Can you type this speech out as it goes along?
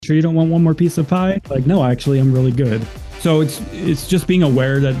sure you don't want one more piece of pie? Like, no, actually, I'm really good. So it's just being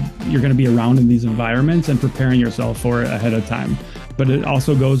aware that you're going to be around in these environments and preparing yourself for it ahead of time. But it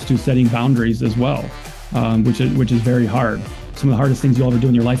also goes to setting boundaries as well, which is very hard. Some of the hardest things you'll ever do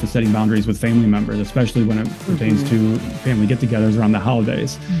in your life is setting boundaries with family members, especially when it pertains to family get-togethers around the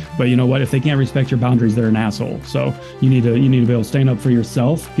holidays. But you know what? If they can't respect your boundaries, they're an asshole. So you need to be able to stand up for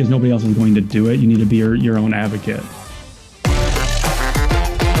yourself because nobody else is going to do it. You need to be your own advocate.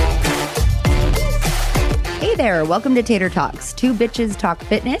 Hey there, welcome to Tater Talks. Two bitches talk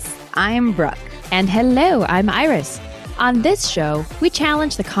fitness. I'm Brooke. And hello, I'm Iris. On this show, we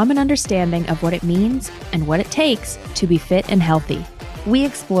challenge the common understanding of what it means and what it takes to be fit and healthy. We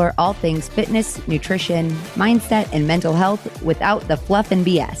explore all things fitness, nutrition, mindset, and mental health without the fluff and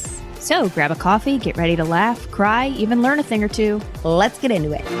BS. So grab a coffee, get ready to laugh, cry, even learn a thing or two. Let's get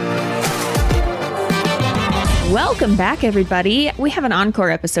into it. Welcome back, everybody. We have an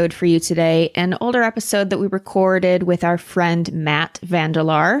encore episode for you today, an older episode that we recorded with our friend Matt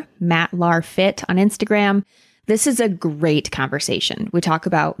Laar, Matt Laar Fit on Instagram. This is a great conversation. We talk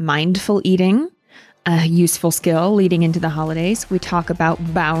about mindful eating, a useful skill leading into the holidays. We talk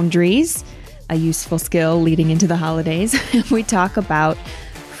about boundaries, a useful skill leading into the holidays. We talk about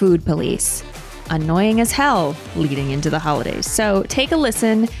food police, annoying as hell leading into the holidays. So take a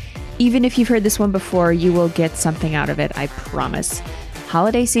listen. Even if you've heard this one before, you will get something out of it, I promise.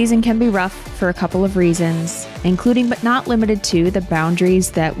 Holiday season can be rough for a couple of reasons, including but not limited to the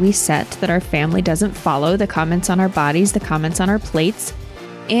boundaries that we set that our family doesn't follow, the comments on our bodies, the comments on our plates.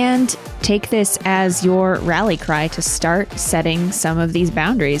 And take this as your rally cry to start setting some of these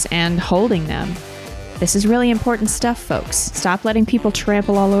boundaries and holding them. This is really important stuff, folks. Stop letting people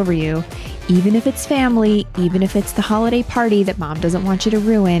trample all over you. Even if it's family, even if it's the holiday party that mom doesn't want you to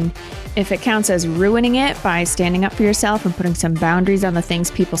ruin, if it counts as ruining it by standing up for yourself and putting some boundaries on the things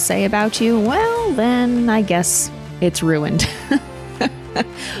people say about you, well, then I guess it's ruined.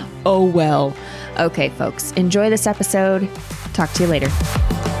 Oh, well. Okay, folks, enjoy this episode. Talk to you later.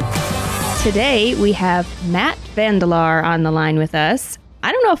 Today, we have Matt Laar on the line with us.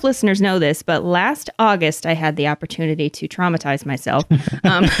 I don't know if listeners know this, but last August, I had the opportunity to traumatize myself.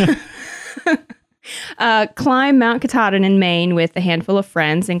 Climb Mount Katahdin in Maine with a handful of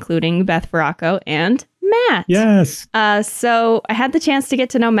friends, including Beth Baracco and Matt. Yes. So I had the chance to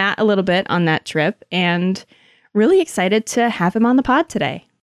get to know Matt a little bit on that trip and really excited to have him on the pod today.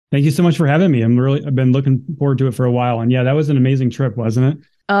 Thank you so much for having me. I've been looking forward to it for a while. And yeah, that was an amazing trip, wasn't it?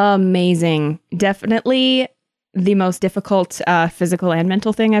 Amazing. Definitely the most difficult physical and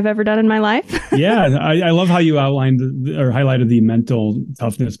mental thing I've ever done in my life. Yeah, I love how you outlined or highlighted the mental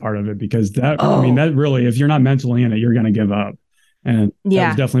toughness part of it, because that really, if you're not mentally in it, you're going to give up. And that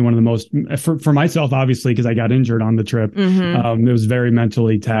was definitely one of the most, for myself, obviously, because I got injured on the trip. It was very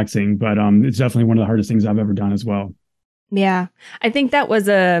mentally taxing, but it's definitely one of the hardest things I've ever done as well. Yeah, I think that was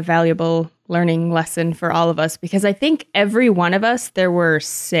a valuable learning lesson for all of us, because I think every one of us, there were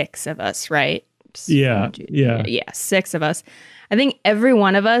 6 of us, right? Yeah. 6 of us. I think every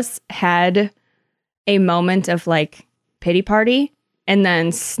one of us had a moment of like pity party and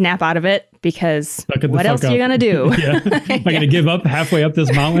then snap out of it, because what else are you going to do? Yeah. Am I going to give up halfway up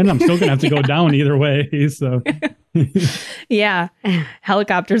this mountain? I'm still going to have to go down either way. So yeah.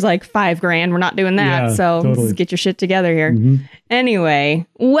 Helicopter's like $5,000. We're not doing that. Yeah, so totally. Let's get your shit together here. Anyway,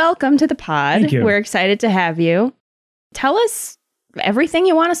 welcome to the pod. Thank you. We're excited to have you. Tell us everything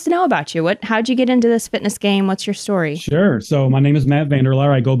you want us to know about you. How'd you get into this fitness game? What's your story? Sure. So my name is Matt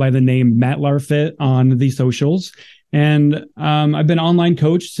Laar. I go by the name Matt Laar Fit on the socials. And I've been an online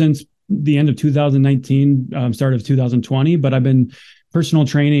coach since the end of 2019, start of 2020, but I've been personal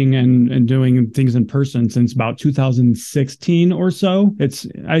training and doing things in person since about 2016 or so.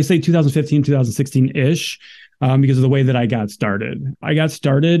 I say 2015, 2016-ish. Because of the way that I got started. I got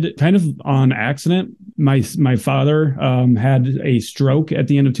started kind of on accident. My father had a stroke at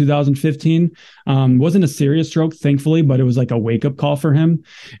the end of 2015. Wasn't a serious stroke, thankfully, but it was like a wake-up call for him.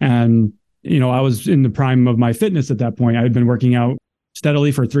 And, I was in the prime of my fitness at that point. I had been working out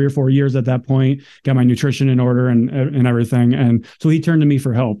steadily for 3 or 4 years at that point, got my nutrition in order and everything. And so he turned to me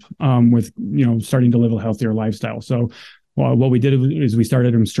for help with, starting to live a healthier lifestyle. So what we did is we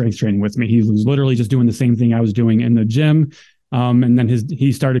started him strength training with me. He was literally just doing the same thing I was doing in the gym. And then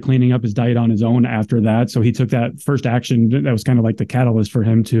he started cleaning up his diet on his own after that. So he took that first action. That was kind of like the catalyst for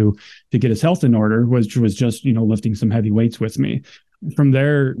him to get his health in order, which was just, lifting some heavy weights with me. From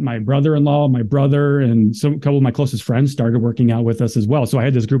there, my brother-in-law, my brother, and a couple of my closest friends started working out with us as well. So I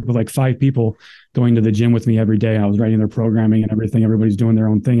had this group of like 5 people going to the gym with me every day. I was writing their programming and everything. Everybody's doing their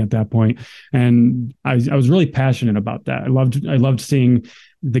own thing at that point. And I was really passionate about that. I loved seeing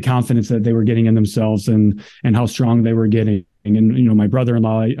the confidence that they were getting in themselves and how strong they were getting. And, my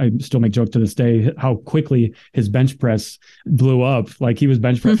brother-in-law, I still make jokes to this day, how quickly his bench press blew up. Like he was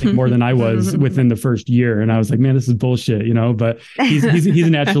bench pressing more than I was within the first year. And I was like, man, this is bullshit, but he's a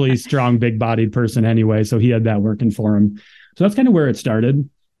naturally strong, big bodied person anyway. So he had that working for him. So that's kind of where it started.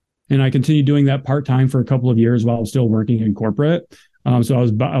 And I continued doing that part-time for a couple of years while still working in corporate. So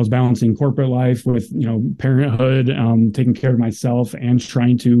I was balancing corporate life with, parenthood, taking care of myself and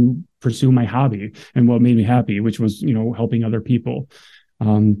trying to pursue my hobby and what made me happy, which was, helping other people.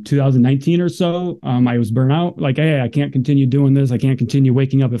 2019 or so, I was burnt out. Like, hey, I can't continue doing this. I can't continue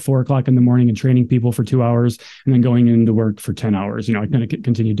waking up at 4:00 in the morning and training people for 2 hours and then going into work for 10 hours. I couldn't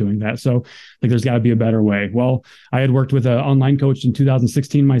continue doing that. So there's got to be a better way. Well, I had worked with an online coach in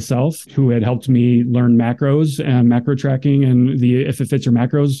 2016 myself who had helped me learn macros and macro tracking and the if it fits your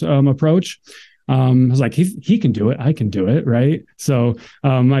macros approach. I was like, he can do it. I can do it. Right. So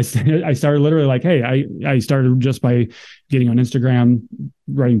I started literally like, hey, I started just by getting on Instagram,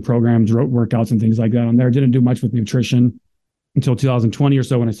 writing programs, wrote workouts and things like that on there. Didn't do much with nutrition until 2020 or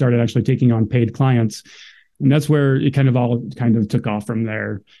so when I started actually taking on paid clients. And that's where it kind of took off from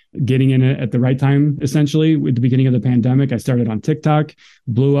there. Getting in it at the right time, essentially, at the beginning of the pandemic, I started on TikTok,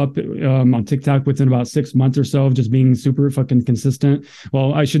 blew up on TikTok within about 6 months or so of just being super fucking consistent.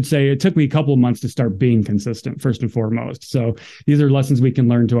 Well, I should say it took me a couple of months to start being consistent, first and foremost. So these are lessons we can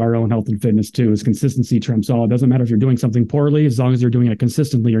learn to our own health and fitness too, is consistency trumps all. It doesn't matter if you're doing something poorly, as long as you're doing it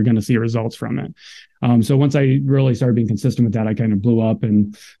consistently, you're going to see results from it. So once I really started being consistent with that, I kind of blew up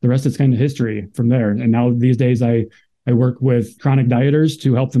and the rest is kind of history from there. And now these days I work with chronic dieters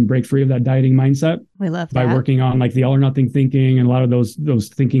to help them break free of that dieting mindset. We love that. By working on like the all or nothing thinking and a lot of those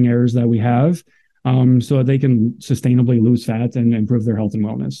thinking errors that we have, so that they can sustainably lose fat and improve their health and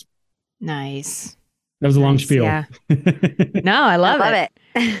wellness. Nice. That was a long spiel. Yeah. No, I love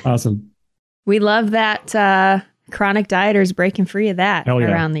it. Awesome. We love that chronic dieters breaking free of that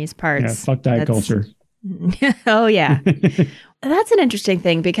around these parts. Yeah, fuck diet culture. Oh, yeah. That's an interesting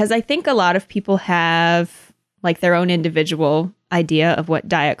thing because I think a lot of people have like their own individual idea of what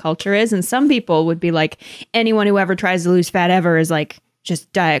diet culture is. And some people would be like, anyone who ever tries to lose fat ever is like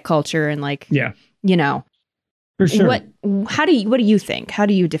just diet culture and like, For sure. What do you think? How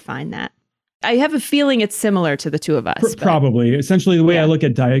do you define that? I have a feeling it's similar to the two of us. Probably. Essentially, the way I look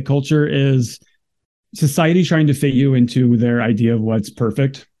at diet culture is society trying to fit you into their idea of what's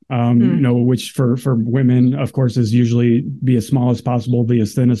perfect. Which for women, of course, is usually be as small as possible, be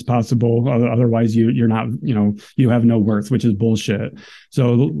as thin as possible. Otherwise, you're not, you have no worth, which is bullshit.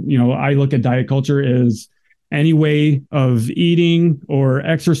 So, I look at diet culture as any way of eating or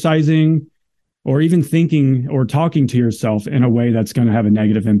exercising or even thinking or talking to yourself in a way that's going to have a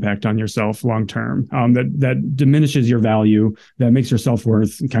negative impact on yourself long term, that diminishes your value, that makes your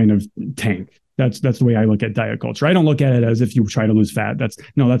self-worth kind of tank. That's the way I look at diet culture. I don't look at it as if you try to lose fat. That's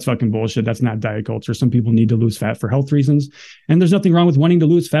fucking bullshit. That's not diet culture. Some people need to lose fat for health reasons. And there's nothing wrong with wanting to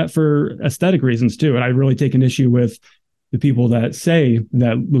lose fat for aesthetic reasons too. And I really take an issue with the people that say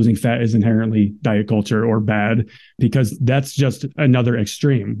that losing fat is inherently diet culture or bad, because that's just another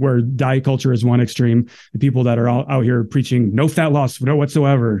extreme where diet culture is one extreme. The people that are out here preaching no fat loss, no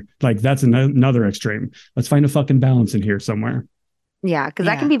whatsoever, like that's another extreme. Let's find a fucking balance in here somewhere. Yeah, because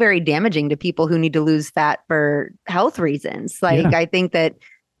that can be very damaging to people who need to lose fat for health reasons. I think that,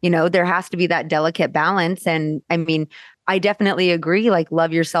 there has to be that delicate balance. And I mean, I definitely agree, like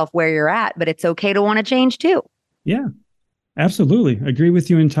love yourself where you're at, but it's okay to want to change too. Yeah, absolutely. Agree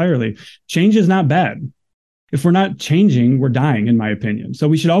with you entirely. Change is not bad. If we're not changing, we're dying, in my opinion. So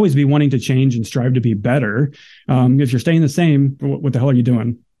we should always be wanting to change and strive to be better. If you're staying the same, what the hell are you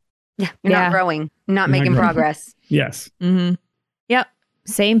doing? Yeah, you're not growing, not making progress. Yes. Mm-hmm. Yep.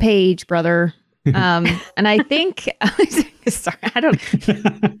 Same page, brother. And I think, sorry, I don't.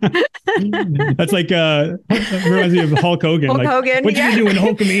 That's like, reminds me of Hulk Hogan. Hogan. What you do in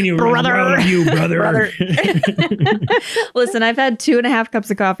Hulkamania? Brother. Are you, brother? Listen, I've had 2.5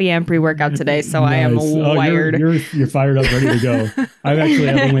 cups of coffee and pre-workout today, so nice. I am wired. You're fired up, ready to go. I've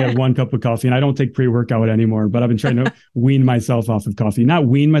only had 1 cup of coffee, and I don't take pre-workout anymore, but I've been trying to wean myself off of coffee. Not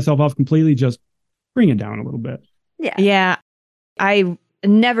wean myself off completely, just bring it down a little bit. Yeah. I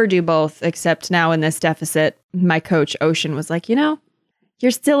never do both, except now in this deficit, my coach, Ocean, was like, you're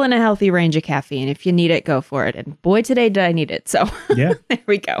still in a healthy range of caffeine. If you need it, go for it. And boy, today did I need it. So there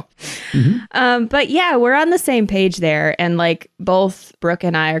we go. Mm-hmm. But yeah, we're on the same page there. And like both Brooke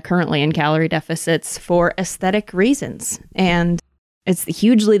and I are currently in calorie deficits for aesthetic reasons. And it's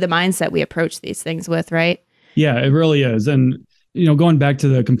hugely the mindset we approach these things with, right? Yeah, it really is. And going back to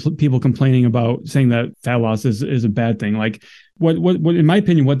the people complaining about saying that fat loss is a bad thing, like what in my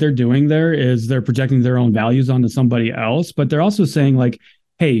opinion, what they're doing there is they're projecting their own values onto somebody else, but they're also saying like,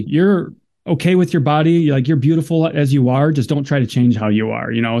 hey, you're okay with your body, like you're beautiful as you are, just don't try to change how you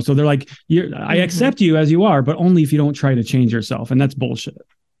are, you know? So they're like, I accept you as you are, but only if you don't try to change yourself. And that's bullshit.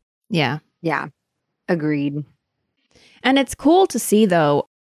 Yeah. Yeah. Agreed. And it's cool to see, though,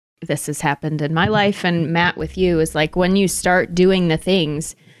 this has happened in my life, and Matt, with you, is like when you start doing the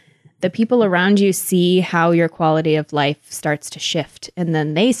things, the people around you see how your quality of life starts to shift, and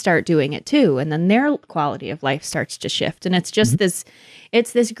then they start doing it too, and then their quality of life starts to shift. And it's just this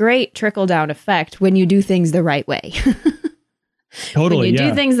great trickle down effect when you do things the right way. Totally. When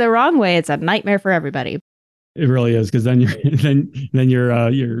you do things the wrong way, it's a nightmare for everybody. It really is, because then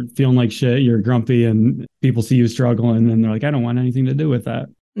you're feeling like shit. You're grumpy, and people see you struggle, and then they're like, "I don't want anything to do with that."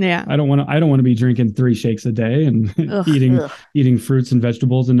 Yeah, I don't want to be drinking 3 shakes a day and eating fruits and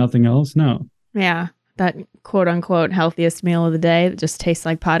vegetables and nothing else. No. Yeah, that quote unquote healthiest meal of the day that just tastes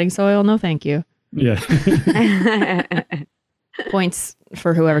like potting soil. No, thank you. Yeah. Points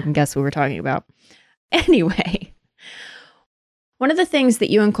for whoever can guess what we're talking about. Anyway, one of the things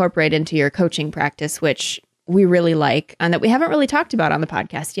that you incorporate into your coaching practice, which we really like and that we haven't really talked about on the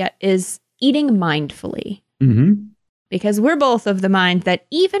podcast yet, is eating mindfully. Mm-hmm. Because we're both of the mind that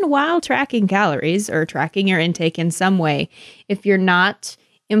even while tracking calories or tracking your intake in some way, if you're not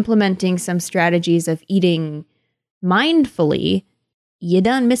implementing some strategies of eating mindfully, you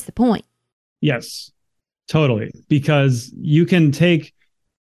done miss the point. Yes, totally. Because you can take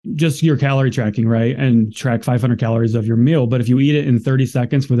just your calorie tracking, right, and track 500 calories of your meal. But if you eat it in 30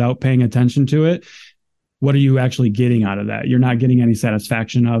 seconds without paying attention to it, what are you actually getting out of that? You're not getting any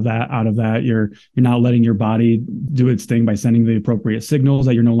satisfaction out of that. You're not letting your body do its thing by sending the appropriate signals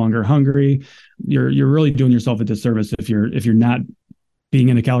that you're no longer hungry. You're really doing yourself a disservice if you're not being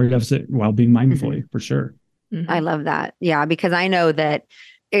in a calorie deficit while being mindfully, for sure. I love that. Yeah, because I know that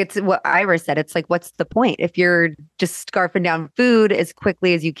it's what Ira said. It's like, what's the point if you're just scarfing down food as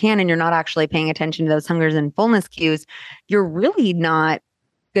quickly as you can and you're not actually paying attention to those hungers and fullness cues? You're really not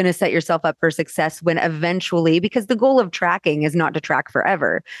going to set yourself up for success when eventually, because the goal of tracking is not to track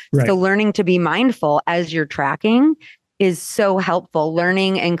forever. Right. So learning to be mindful as you're tracking is so helpful.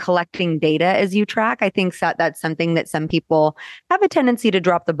 Learning and collecting data as you track, I think that's something that some people have a tendency to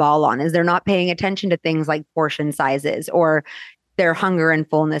drop the ball on, is they're not paying attention to things like portion sizes or their hunger and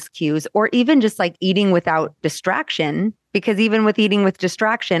fullness cues, or even just like eating without distraction. Because even with eating with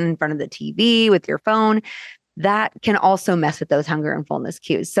distraction in front of the TV, with your phone, that can also mess with those hunger and fullness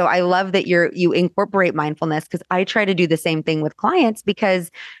cues. So I love that you incorporate mindfulness, because I try to do the same thing with clients, because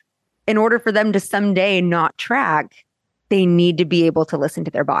in order for them to someday not track, they need to be able to listen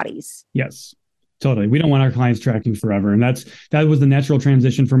to their bodies. Yes, totally. We don't want our clients tracking forever. And that was the natural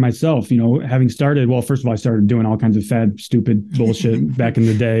transition for myself, having started, well, first of all, I started doing all kinds of fad, stupid bullshit back in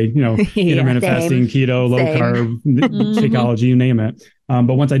the day, intermittent fasting, keto, low carb, Shakeology, you name it.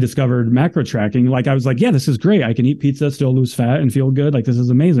 But once I discovered macro tracking, I was like, yeah, this is great. I can eat pizza, still lose fat and feel good. This is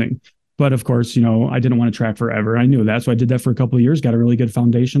amazing. But of course, I didn't want to track forever. I knew that. So I did that for a couple of years, got a really good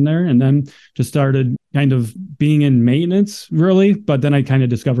foundation there, and then just started kind of being in maintenance, really. But then I kind of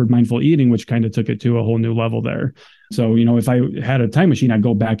discovered mindful eating, which kind of took it to a whole new level there. So, if I had a time machine, I'd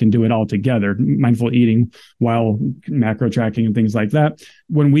go back and do it all together, mindful eating while macro tracking and things like that.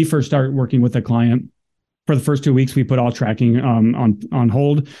 When we first start working with a client, for the first 2 weeks, we put all tracking on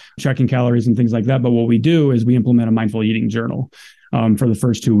hold, tracking calories and things like that. But what we do is we implement a mindful eating journal for the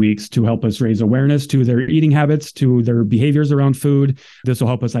first 2 weeks to help us raise awareness to their eating habits, to their behaviors around food. This will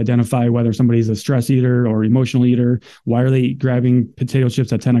help us identify whether somebody's a stress eater or emotional eater. Why are they grabbing potato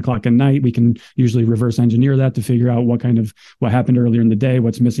chips at 10 o'clock at night? We can usually reverse engineer that to figure out what happened earlier in the day,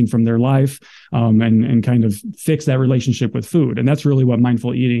 what's missing from their life, and kind of fix that relationship with food. And that's really what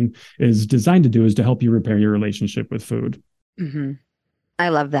mindful eating is designed to do, is to help you repair your relationship with food. Mm-hmm. I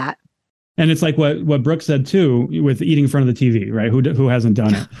love that. And it's like what Brooke said too, with eating in front of the TV, right? Who hasn't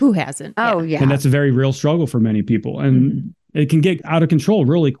done it? Who hasn't? Oh, yeah. And that's a very real struggle for many people. And it can get out of control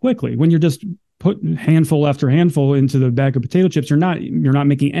really quickly. When you're just putting handful after handful into the bag of potato chips, you're not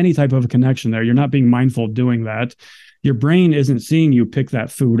making any type of a connection there. You're not being mindful of doing that. Your brain isn't seeing you pick that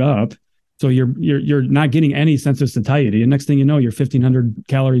food up. So you're not getting any sense of satiety. And next thing you know, you're 1,500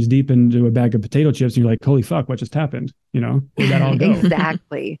 calories deep into a bag of potato chips. And you're like, holy fuck, what just happened? Where'd that all go?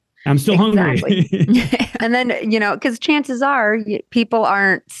 Exactly. I'm still hungry. And then, because chances are people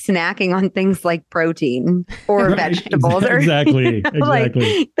aren't snacking on things like protein or vegetables. Exactly.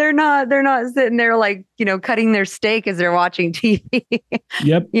 They're not sitting there cutting their steak as they're watching TV.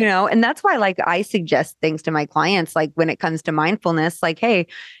 Yep. And that's why I suggest things to my clients, when it comes to mindfulness, hey,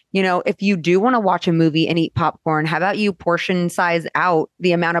 if you do want to watch a movie and eat popcorn, how about you portion size out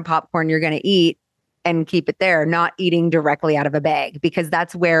the amount of popcorn you're going to eat and keep it there, not eating directly out of a bag, because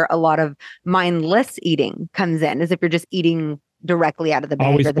that's where a lot of mindless eating comes in, is if you're just eating directly out of the bag.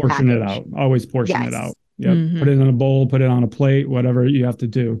 Always or the portion package. it out. Always portion Yes. it out. Yep. Put it in a bowl, put it on a plate, whatever you have to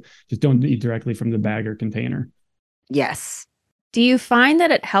do. Just don't eat directly from the bag or container. Yes. Do you find that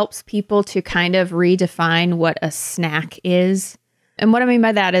it helps people to kind of redefine what a snack is? And what I mean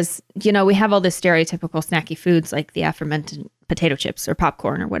by that is, we have all this stereotypical snacky foods like the aforementioned potato chips or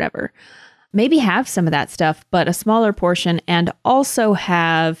popcorn or whatever. Maybe have some of that stuff, but a smaller portion, and also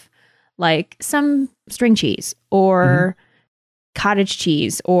have like some string cheese or cottage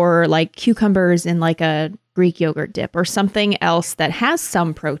cheese or like cucumbers in like a Greek yogurt dip or something else that has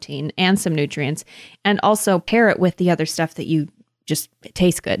some protein and some nutrients, and also pair it with the other stuff that you just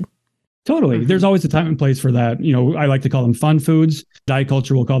tastes good. Totally. There's always a time and place for that. I like to call them fun foods. Diet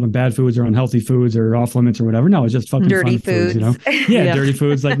culture will call them bad foods or unhealthy foods or off limits or whatever. No, it's just fucking dirty fun foods, Yeah, dirty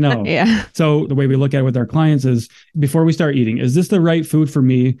foods. Like, no. Yeah. So the way we look at it with our clients is, before we start eating, is this the right food for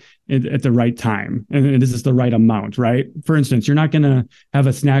me at the right time? And is this the right amount, right? For instance, you're not going to have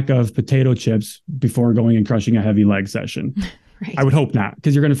a snack of potato chips before going and crushing a heavy leg session. Right. I would hope not,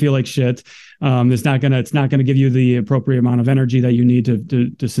 because you're going to feel like shit. It's not going to give you the appropriate amount of energy that you need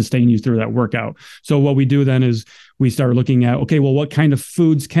to sustain you through that workout. So what we do then is we start looking at, okay, well, what kind of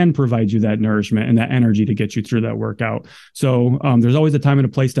foods can provide you that nourishment and that energy to get you through that workout? So there's always a time and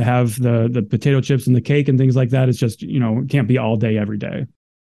a place to have the potato chips and the cake and things like that. It's just, it can't be all day, every day.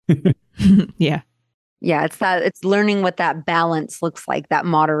 Yeah. Yeah, it's learning what that balance looks like, that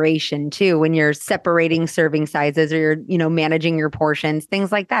moderation too, when you're separating serving sizes or you're, managing your portions,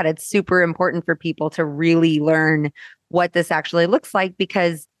 things like that. It's super important for people to really learn what this actually looks like,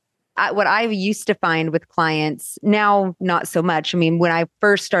 because what I used to find with clients, now not so much. I mean, when I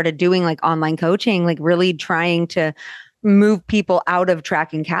first started doing like online coaching, like really trying to move people out of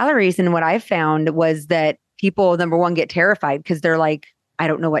tracking calories, and what I found was that people, number one, get terrified because they're like, I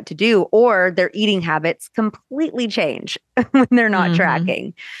don't know what to do, or their eating habits completely change when they're not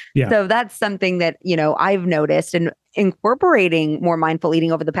tracking. Yeah. So that's something that, I've noticed, and incorporating more mindful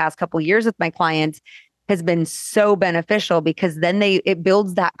eating over the past couple of years with my clients has been so beneficial, because then it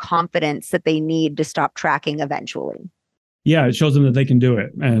builds that confidence that they need to stop tracking eventually. Yeah, it shows them that they can do it.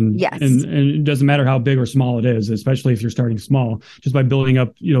 And, yes. and it doesn't matter how big or small it is, especially if you're starting small, just by building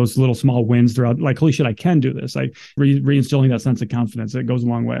up, those little small wins throughout, like, holy shit, I can do this. Like reinstilling that sense of confidence, it goes a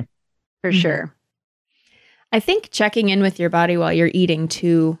long way. For sure. I think checking in with your body while you're eating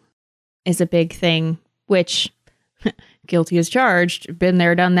too is a big thing, which guilty as charged, been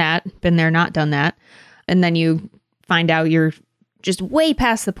there, done that, been there, not done that. And then you find out you're just way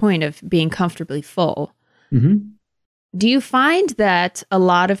past the point of being comfortably full. Mm-hmm. Do you find that a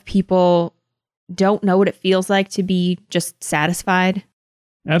lot of people don't know what it feels like to be just satisfied?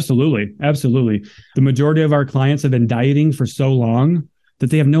 Absolutely. Absolutely. The majority of our clients have been dieting for so long that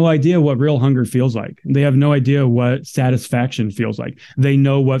they have no idea what real hunger feels like. They have no idea what satisfaction feels like. They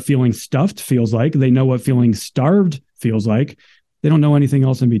know what feeling stuffed feels like. They know what feeling starved feels like. They don't know anything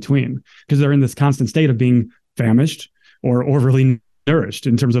else in between, because they're in this constant state of being famished or overly nourished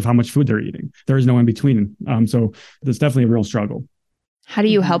in terms of how much food they're eating. There is no in between. So there's definitely a real struggle. How do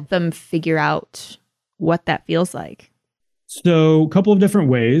you help them figure out what that feels like? So a couple of different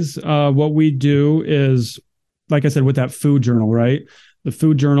ways. What we do is, like I said, with that food journal, right? The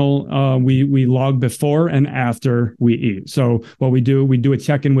food journal, we log before and after we eat. So what we do a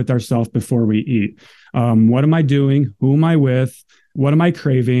check-in with ourselves before we eat. What am I doing? Who am I with? What am I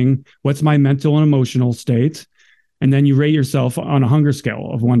craving? What's my mental and emotional state? And then you rate yourself on a hunger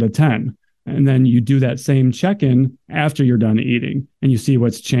scale of 1 to 10. And then you do that same check-in after you're done eating, and you see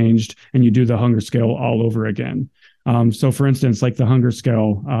what's changed, and you do the hunger scale all over again. So for instance, like the hunger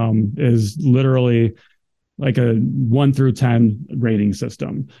scale is literally like a 1 through 10 rating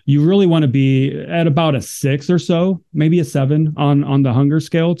system. You really want to be at about a 6 or so, maybe a 7 on the hunger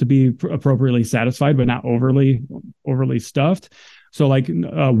scale to be appropriately satisfied, but not overly stuffed. So like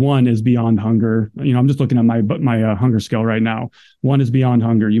 1 is beyond hunger. I'm just looking at my hunger scale right now. 1 is beyond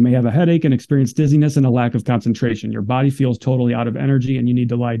hunger. You may have a headache and experience dizziness and a lack of concentration. Your body feels totally out of energy and you need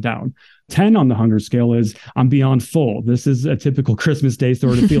to lie down. 10 on the hunger scale is I'm beyond full. This is a typical Christmas Day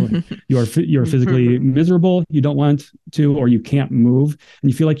sort of feeling. You're physically miserable. You don't want to, or you can't move, and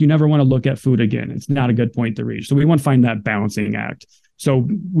you feel like you never want to look at food again. It's not a good point to reach. So we want to find that balancing act. So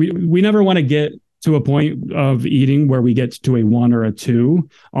we never want to get to a point of eating where we get to a 1 or a 2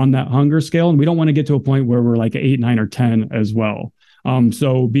 on that hunger scale. And we don't want to get to a point where we're like 8, 9, or 10 as well.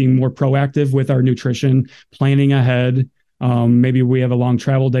 So being more proactive with our nutrition, planning ahead, Maybe we have a long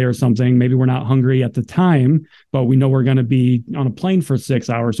travel day or something. Maybe we're not hungry at the time, but we know we're going to be on a plane for 6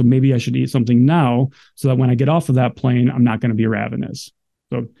 hours. So maybe I should eat something now so that when I get off of that plane, I'm not going to be ravenous.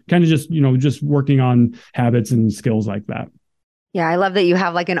 So kind of just working on habits and skills like that. Yeah, I love that you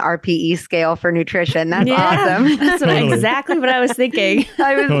have like an RPE scale for nutrition. That's awesome. That's exactly what I was thinking.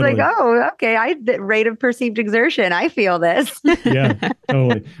 I was like, oh, okay. The rate of perceived exertion. I feel this. Yeah,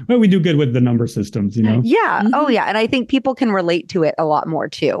 totally. Well, we do good with the number systems, Yeah. Mm-hmm. Oh, yeah. And I think people can relate to it a lot more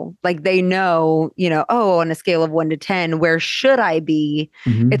too. Like they know, oh, on a scale of 1 to 10, where should I be?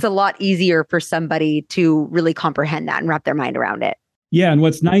 Mm-hmm. It's a lot easier for somebody to really comprehend that and wrap their mind around it. Yeah. And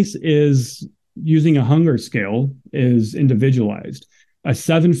what's nice is using a hunger scale is individualized. A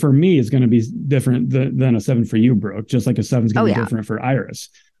 7 for me is going to be different than a 7 for you, Brooke, just like a 7 is going to be different for Iris.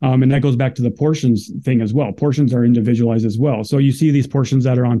 And that goes back to the portions thing as well. Portions are individualized as well. So you see these portions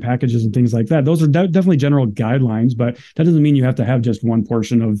that are on packages and things like that. Those are definitely general guidelines, but that doesn't mean you have to have just one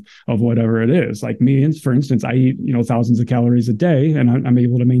portion of whatever it is. Like me, for instance, I eat, thousands of calories a day and I'm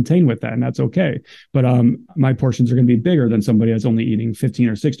able to maintain with that, and that's okay. But my portions are going to be bigger than somebody that's only eating 15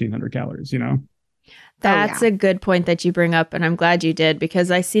 or 1600 calories, That's a good point that you bring up, and I'm glad you did,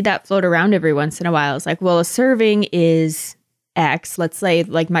 because I see that float around every once in a while. It's like, well, a serving is X. Let's say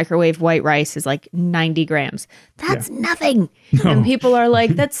like microwave white rice is like 90 grams. That's nothing. No. And people are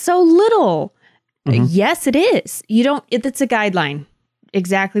like, that's so little. Yes, it is. It's a guideline.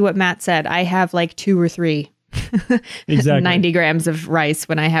 Exactly what Matt said. I have like 2 or 3 exactly 90 grams of rice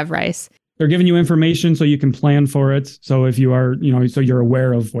when I have rice. They're giving you information so you can plan for it. So if you are, so you're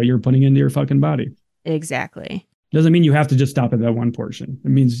aware of what you're putting into your fucking body. Exactly. Doesn't mean you have to just stop at that one portion. It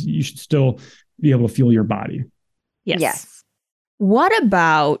means you should still be able to fuel your body. Yes. What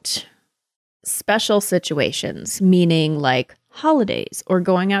about special situations, meaning like holidays or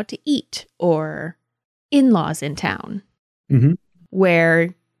going out to eat or in-laws in town,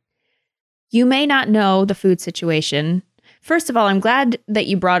 where you may not know the food situation? First of all, I'm glad that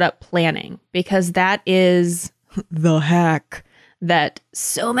you brought up planning, because that is the hack that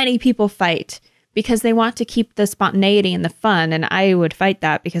so many people fight, because they want to keep the spontaneity and the fun. And I would fight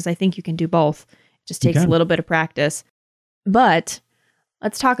that, because I think you can do both. It just takes a little bit of practice. But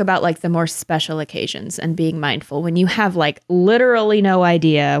let's talk about like the more special occasions and being mindful when you have like literally no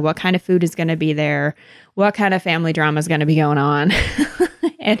idea what kind of food is going to be there, what kind of family drama is going to be going on,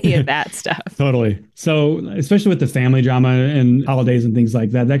 any of that stuff. Totally. So especially with the family drama and holidays and things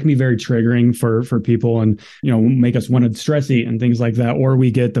like that, that can be very triggering for people, and make us want to stress eat and things like that. Or we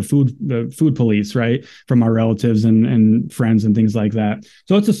get the food police, right, from our relatives and friends and things like that.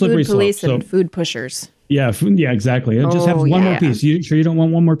 So it's a slippery slope. Food police and food pushers. Yeah, exactly. Just have one more piece. You sure you don't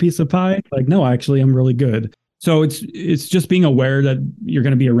want one more piece of pie? Like, no, actually, I'm really good. So it's just being aware that you're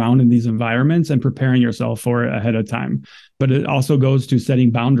going to be around in these environments and preparing yourself for it ahead of time. But it also goes to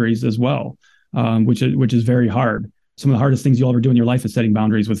setting boundaries as well, which is very hard. Some of the hardest things you'll ever do in your life is setting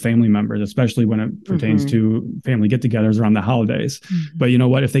boundaries with family members, especially when it pertains to family get-togethers around the holidays. But you know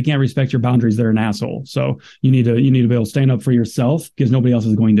what? If they can't respect your boundaries, they're an asshole. So you need to be able to stand up for yourself, because nobody else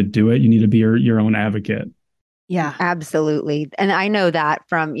is going to do it. You need to be your own advocate. Yeah, absolutely. And I know that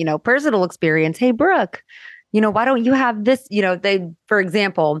from, personal experience. Hey, Brooke, why don't you have this? For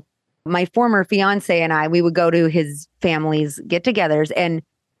example, my former fiance and I, we would go to his family's get-togethers, and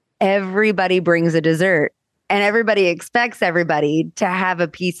everybody brings a dessert. And everybody expects everybody to have a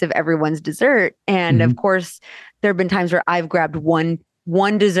piece of everyone's dessert. And of course, there have been times where I've grabbed one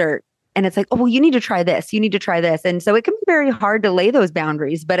dessert, and it's like, oh, well, you need to try this. You need to try this. And so it can be very hard to lay those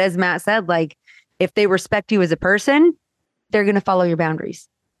boundaries. But as Matt said, like, if they respect you as a person, they're going to follow your boundaries.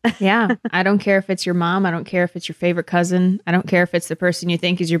 Yeah. I don't care if it's your mom. I don't care if it's your favorite cousin. I don't care if it's the person you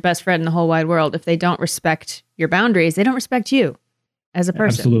think is your best friend in the whole wide world. If they don't respect your boundaries, they don't respect you as a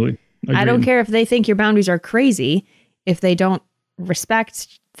person. Absolutely. Agreed. I don't care if they think your boundaries are crazy. If they don't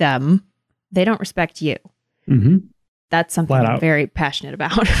respect them, they don't respect you. That's something I'm very passionate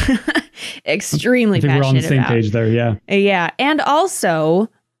about. Extremely passionate about. We're on the same page there. Yeah. Yeah. And also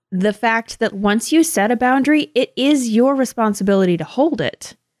the fact that once you set a boundary, it is your responsibility to hold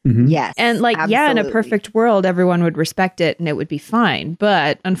it. Yes. And like, in a perfect world, everyone would respect it and it would be fine.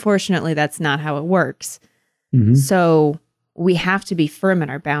 But unfortunately, that's not how it works. So we have to be firm in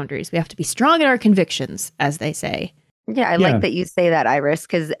our boundaries. We have to be strong in our convictions, as they say. Yeah, I like that you say that, Iris,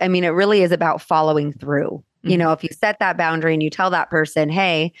 because I mean, it really is about following through. If you set that boundary and you tell that person,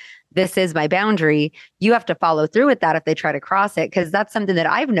 hey, this is my boundary, you have to follow through with that if they try to cross it. Because that's something that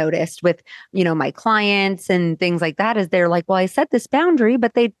I've noticed with, my clients and things like that, is they're like, well, I set this boundary,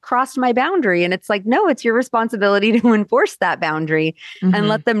 but they crossed my boundary. And it's like, no, it's your responsibility to enforce that boundary and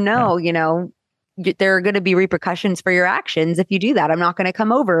let them know, there are going to be repercussions for your actions if you do that. I'm not going to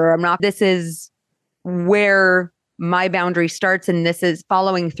come over, or this is where my boundary starts, and this is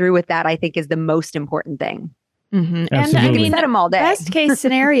following through with that, I think, is the most important thing. Mm-hmm. And I mean, set them all day. Best case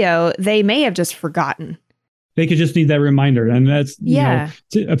scenario, they may have just forgotten. They could just need that reminder, and that's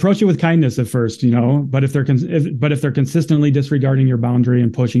to approach it with kindness at first, But if they're consistently disregarding your boundary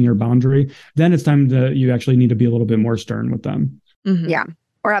and pushing your boundary, then it's time you actually need to be a little bit more stern with them. Mm-hmm. Yeah,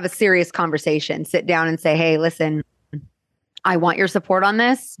 or have a serious conversation. Sit down and say, "Hey, listen, I want your support on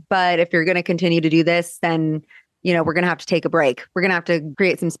this, but if you're going to continue to do this, then we're going to have to take a break. We're going to have to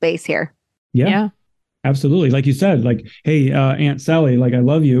create some space here." Yeah. Absolutely. Like you said, like, hey, Aunt Sally, like, I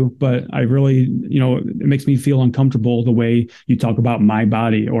love you, but I really, it makes me feel uncomfortable the way you talk about my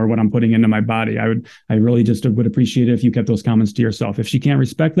body or what I'm putting into my body. I really just would appreciate it if you kept those comments to yourself. If she can't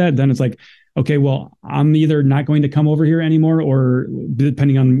respect that, then it's like, okay, well, I'm either not going to come over here anymore, or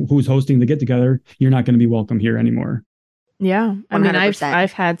depending on who's hosting the get together, you're not going to be welcome here anymore. Yeah. I 100%. mean,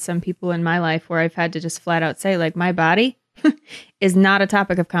 I've had some people in my life where I've had to just flat out say, like, my body is not a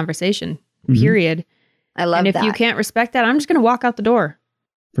topic of conversation, period. Mm-hmm. I love that. And if you can't respect that, I'm just going to walk out the door.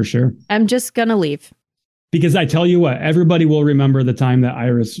 For sure. I'm just going to leave. Because I tell you what, everybody will remember the time that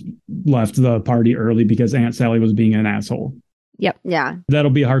Iris left the party early because Aunt Sally was being an asshole. Yep. Yeah.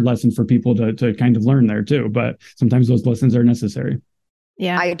 That'll be a hard lesson for people to kind of learn there too. But sometimes those lessons are necessary.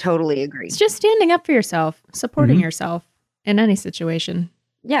 Yeah. I totally agree. It's just standing up for yourself, supporting yourself in any situation.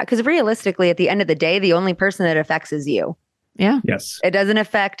 Yeah. Because realistically, at the end of the day, the only person that affects is you. Yeah. Yes. It doesn't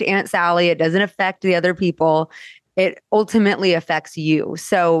affect Aunt Sally. It doesn't affect the other people. It ultimately affects you.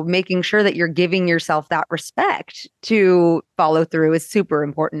 So making sure that you're giving yourself that respect to follow through is super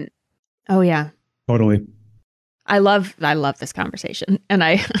important. Oh, yeah. Totally. I love this conversation. And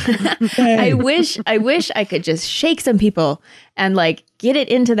I I wish I could just shake some people and like get it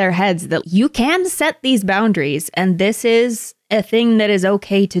into their heads that you can set these boundaries and this is a thing that is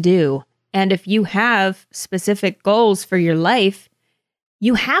okay to do. And if you have specific goals for your life,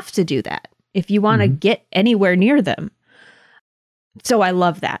 you have to do that if you want to get anywhere near them. So I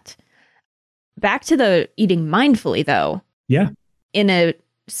love that. Back to the eating mindfully, though. Yeah. In a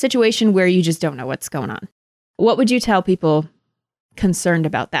situation where you just don't know what's going on, what would you tell people concerned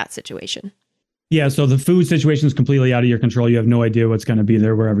about that situation? Yeah. So the food situation is completely out of your control. You have no idea what's going to be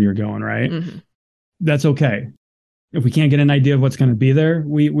there wherever you're going, right? Mm-hmm. That's okay. If we can't get an idea of what's going to be there,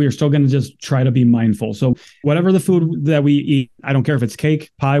 we are still going to just try to be mindful. So whatever the food that we eat, I don't care if it's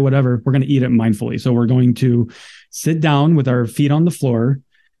cake, pie, whatever, we're going to eat it mindfully. So we're going to sit down with our feet on the floor.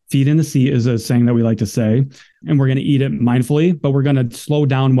 Feet in the seat is a saying that we like to say, and we're going to eat it mindfully, but we're going to slow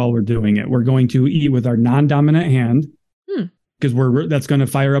down while we're doing it. We're going to eat with our non-dominant hand because that's going to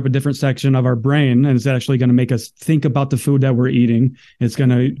fire up a different section of our brain, and it's actually going to make us think about the food that we're eating. It's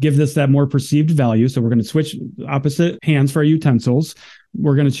going to give us that more perceived value. So we're going to switch opposite hands for our utensils.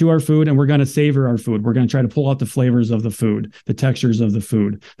 We're going to chew our food and we're going to savor our food. We're going to try to pull out the flavors of the food, the textures of the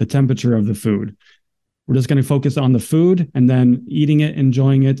food, the temperature of the food. We're just going to focus on the food and then eating it,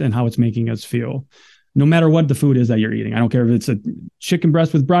 enjoying it, and how it's making us feel. No matter what the food is that you're eating. I don't care if it's a chicken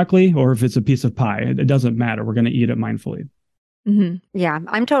breast with broccoli or if it's a piece of pie. It doesn't matter. We're going to eat it mindfully. Mm-hmm. Yeah,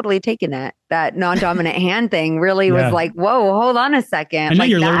 I'm totally taking that. That non-dominant hand thing really was like, whoa, hold on a second. And now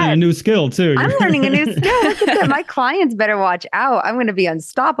you're learning a new skill too. I'm learning a new skill. Look at that. My clients better watch out. I'm going to be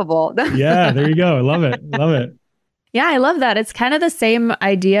unstoppable. Yeah, there you go. I love it. Love it. Yeah, I love that. It's kind of the same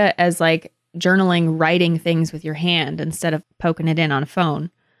idea as like journaling, writing things with your hand instead of poking it in on a phone.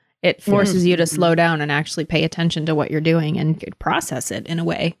 It forces you to slow down and actually pay attention to what you're doing and process it in a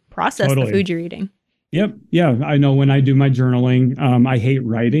way. Process the food you're eating. Yep. Yeah. I know when I do my journaling, I hate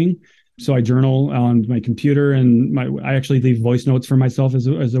writing. So I journal on my computer and I actually leave voice notes for myself as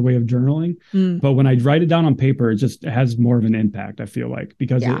a way of journaling. But when I write it down on paper, it just has more of an impact, I feel like,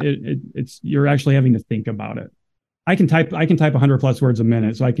 because it's you're actually having to think about it. I can type 100 plus words a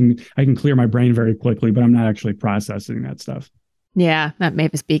minute. So I can clear my brain very quickly, but I'm not actually processing that stuff. Yeah. That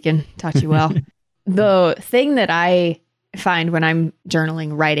Mavis Beacon taught you well. The thing that I find when I'm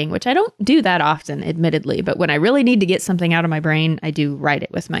journaling, writing, which I don't do that often, admittedly, but when I really need to get something out of my brain, I do write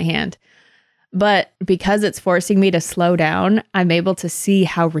it with my hand. But because it's forcing me to slow down, I'm able to see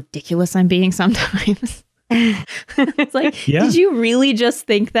how ridiculous I'm being sometimes. It's like, did you really just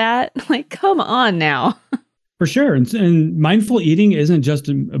think that? Like, come on now. For sure. And mindful eating isn't just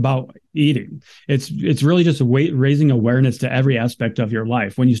about eating. It's really just raising awareness to every aspect of your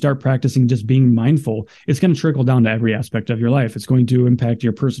life. When you start practicing just being mindful, it's going to trickle down to every aspect of your life. It's going to impact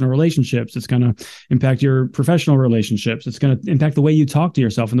your personal relationships. It's going to impact your professional relationships. It's going to impact the way you talk to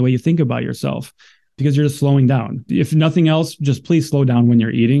yourself and the way you think about yourself. because you're just slowing down. If nothing else, just please slow down when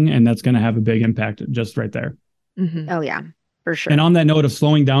you're eating, and that's going to have a big impact just right there. Mm-hmm. Oh yeah, for sure. And on that note of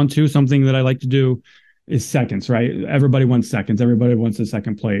slowing down too, something that I like to do is seconds, right? Everybody wants seconds. Everybody wants a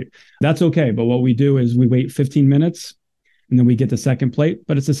second plate. That's okay. But what we do is we wait 15 minutes and then we get the second plate,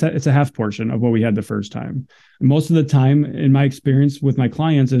 but it's a half portion of what we had the first time. Most of the time, in my experience with my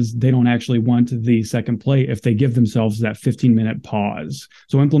clients, is they don't actually want the second plate if they give themselves that 15-minute pause.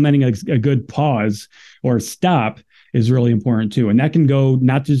 So implementing a good pause or stop is really important too. And that can go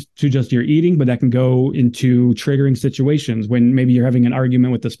not just to just your eating, but that can go into triggering situations when maybe you're having an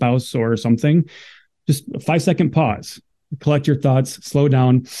argument with the spouse or something. Just a 5-second pause, collect your thoughts, slow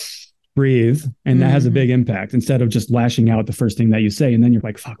down, breathe. And that has a big impact instead of just lashing out the first thing that you say. And then you're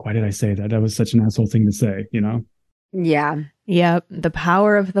like, fuck, why did I say that? That was such an asshole thing to say, you know? Yeah. Yep. The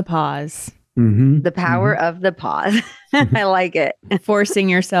power of the pause. Mm-hmm. The power of the pause. I like it. Forcing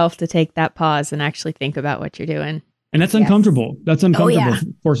yourself to take that pause and actually think about what you're doing. And that's uncomfortable. That's uncomfortable,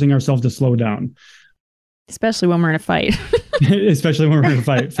 forcing ourselves to slow down. Especially when we're in a fight. Especially when we're in a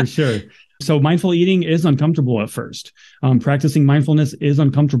fight, for sure. So mindful eating is uncomfortable at first. Practicing mindfulness is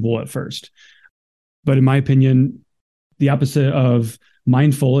uncomfortable at first. But in my opinion, the opposite of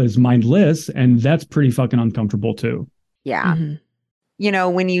mindful is mindless. And that's pretty fucking uncomfortable too. Yeah. You know,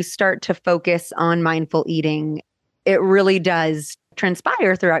 when you start to focus on mindful eating, it really does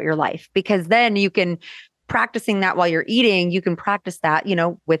transpire throughout your life, because then you can practicing that while you're eating, you can practice that, you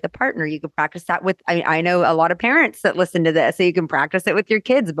know, with a partner. You can practice that with, I know a lot of parents that listen to this, so you can practice it with your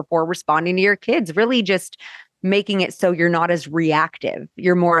kids before responding to your kids, really just making it so you're not as reactive,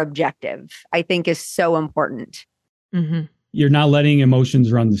 you're more objective, I think is so important. You're not letting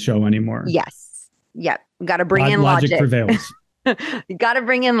emotions run the show anymore. Yes. Yep. Got to bring in logic. Logic prevails. You got to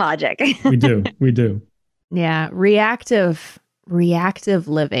bring in logic. We do. Yeah. Reactive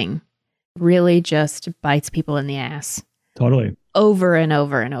living really just bites people in the ass. Totally. Over and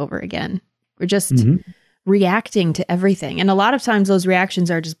over and over again. We're just reacting to everything. And a lot of times those reactions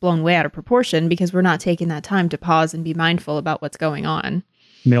are just blown way out of proportion because we're not taking that time to pause and be mindful about what's going on.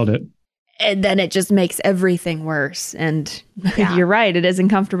 Nailed it. And then it just makes everything worse. And you're right, it is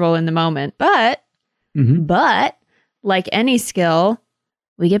uncomfortable in the moment. But like any skill,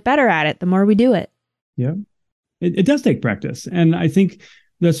 we get better at it the more we do it. Yeah. It does take practice. And I think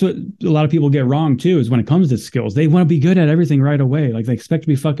that's what a lot of people get wrong too, is when it comes to skills, they want to be good at everything right away. Like they expect to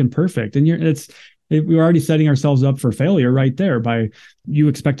be fucking perfect. And we're already setting ourselves up for failure right there by you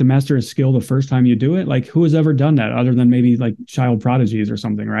expect to master a skill the first time you do it. Like who has ever done that other than maybe like child prodigies or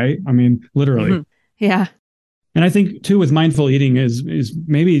something, right? I mean, literally. Yeah. And I think too, with mindful eating is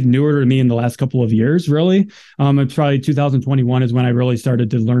maybe newer to me in the last couple of years, really. It's probably 2021 is when I really started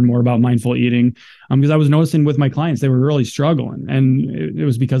to learn more about mindful eating, because I was noticing with my clients, they were really struggling. And it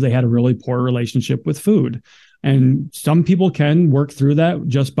was because they had a really poor relationship with food. And some people can work through that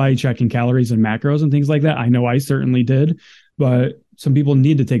just by checking calories and macros and things like that. I know I certainly did, but some people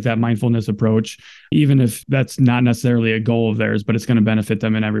need to take that mindfulness approach, even if that's not necessarily a goal of theirs, but it's going to benefit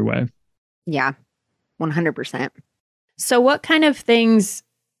them in every way. Yeah. 100%. So what kind of things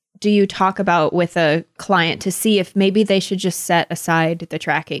do you talk about with a client to see if maybe they should just set aside the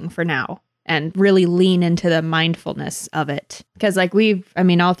tracking for now and really lean into the mindfulness of it? Because like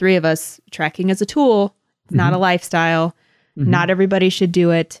all three of us, tracking as a tool, not a lifestyle. Not everybody should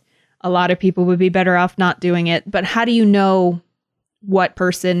do it. A lot of people would be better off not doing it. But how do you know what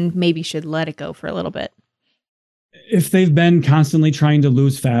person maybe should let it go for a little bit? If they've been constantly trying to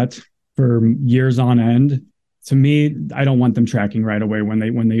lose fat for years on end, to me, I don't want them tracking right away when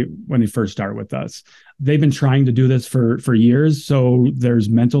they first start with us. They've been trying to do this for years, so there's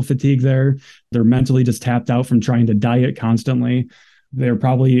mental fatigue there. They're mentally just tapped out from trying to diet constantly. They're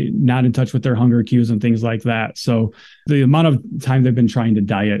probably not in touch with their hunger cues and things like that. So the amount of time they've been trying to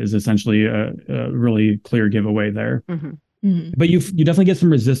diet is essentially a really clear giveaway there. But you definitely get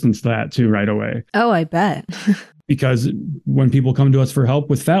some resistance to that too right away. Oh, I bet. Because when people come to us for help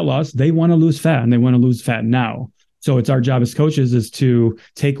with fat loss, they want to lose fat and they want to lose fat now. So it's our job as coaches is to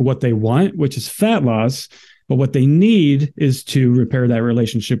take what they want, which is fat loss, but what they need is to repair that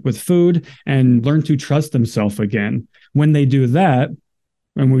relationship with food and learn to trust themselves again. When they do that,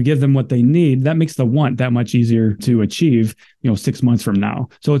 and we give them what they need, that makes the want that much easier to achieve, 6 months from now.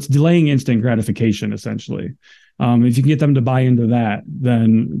 So it's delaying instant gratification, essentially. If you can get them to buy into that,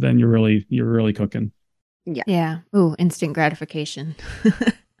 then you're really cooking. Yeah. Ooh, instant gratification.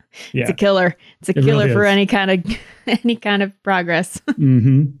 Yeah. It's a killer. It's a killer really for any kind of progress.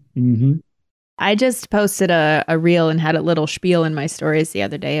 I just posted a reel and had a little spiel in my stories the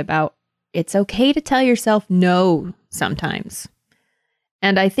other day about it's okay to tell yourself no sometimes.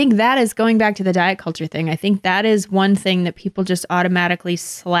 And I think that is going back to the diet culture thing. I think that is one thing that people just automatically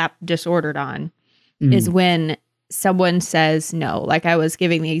slap disordered on is when someone says no. Like I was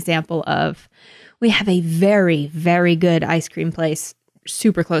giving the example of, we have a very, very good ice cream place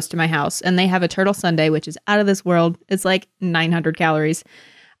super close to my house, and they have a turtle sundae, which is out of this world. It's like 900 calories.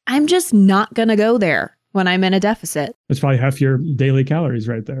 I'm just not going to go there when I'm in a deficit. It's probably half your daily calories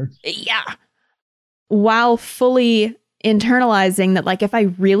right there. Yeah. While fully internalizing that, like, if I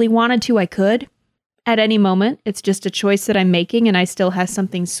really wanted to, I could at any moment. It's just a choice that I'm making, and I still have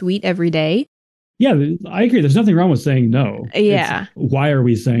something sweet every day. Yeah, I agree. There's nothing wrong with saying no. Yeah. Why are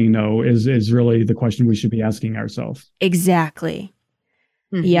we saying no is really the question we should be asking ourselves. Exactly.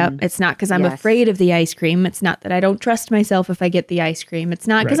 Yep. It's not because I'm afraid of the ice cream. It's not that I don't trust myself if I get the ice cream. It's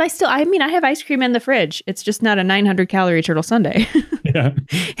not because I have ice cream in the fridge. It's just not a 900 calorie turtle sundae. Yeah.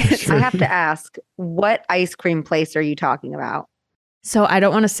 Sure. I have to ask, what ice cream place are you talking about? So I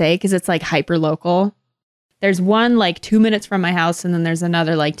don't want to say because it's like hyper local. There's one like 2 minutes from my house, and then there's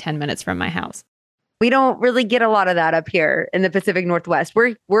another like 10 minutes from my house. We don't really get a lot of that up here in the Pacific Northwest.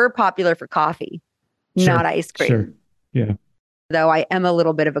 We're popular for coffee, not ice cream. Sure. Yeah. Though I am a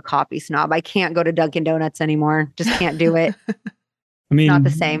little bit of a coffee snob. I can't go to Dunkin' Donuts anymore. Just can't do it. I mean, not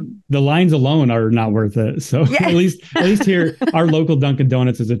the same. The lines alone are not worth it. So at least here, our local Dunkin'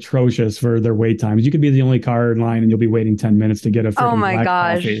 Donuts is atrocious for their wait times. You could be the only car in line and you'll be waiting 10 minutes to get a black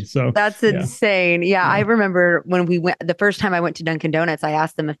coffee. So that's insane. Yeah, I remember when we went the first time I went to Dunkin' Donuts, I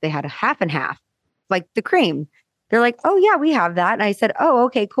asked them if they had a half and half, like the cream. They're like, oh, yeah, we have that. And I said, oh,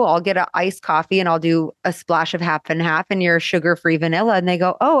 okay, cool. I'll get an iced coffee and I'll do a splash of half and half and your sugar-free vanilla. And they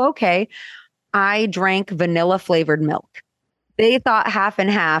go, oh, okay. I drank vanilla flavored milk. They thought half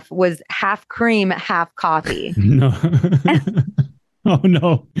and half was half cream, half coffee. No. Oh,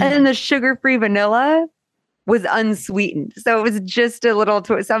 no. And then the sugar-free vanilla was unsweetened. So it was just a little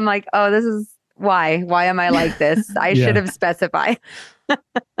twist. I'm like, oh, this is why. Why am I like this? I should have specified.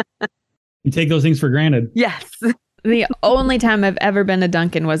 You take those things for granted. Yes. The only time I've ever been to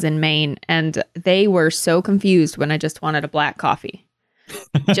Dunkin' was in Maine, and they were so confused when I just wanted a black coffee.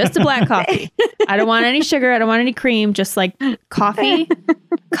 Just a black coffee. I don't want any sugar. I don't want any cream. Just like coffee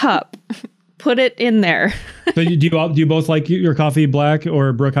cup. Put it in there. So do you both like your coffee black,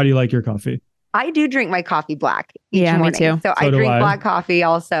 or Brooke, how do you like your coffee? I do drink my coffee black each morning. Me too. So I drink black coffee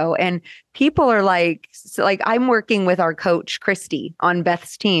also. And people are like I'm working with our coach, Christy, on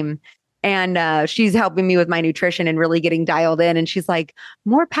Beth's team. And she's helping me with my nutrition and really getting dialed in. And she's like,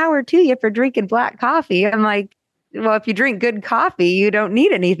 more power to you for drinking black coffee. I'm like, well, if you drink good coffee, you don't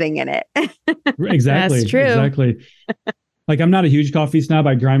need anything in it. Exactly. That's true. Exactly. Like, I'm not a huge coffee snob.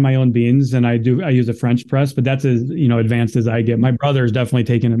 I grind my own beans and I use a French press, but that's as advanced as I get. My brother is definitely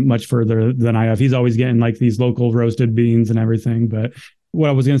taken it much further than I have. He's always getting like these local roasted beans and everything. But what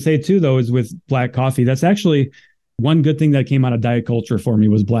I was going to say too, though, is with black coffee, that's actually one good thing that came out of diet culture for me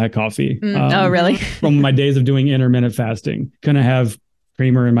was black coffee. Oh, really? From my days of doing intermittent fasting, couldn't have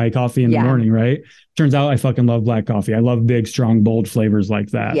creamer in my coffee in the morning, right? Turns out I fucking love black coffee. I love big, strong, bold flavors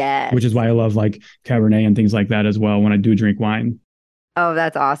like that. Yes. Which is why I love like Cabernet and things like that as well when I do drink wine. Oh,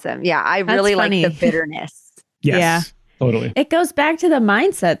 that's awesome. Yeah, I really like the bitterness. Yes, yeah, totally. It goes back to the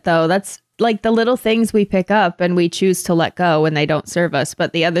mindset, though. That's like the little things we pick up and we choose to let go when they don't serve us.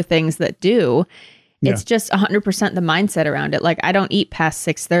 But the other things that do, it's just 100% the mindset around it. Like, I don't eat past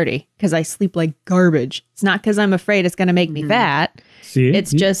 6:30 because I sleep like garbage. It's not because I'm afraid it's going to make me fat. See? It's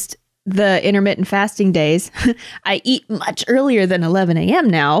just the intermittent fasting days. I eat much earlier than 11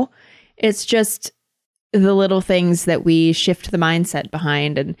 a.m. now. It's just the little things that we shift the mindset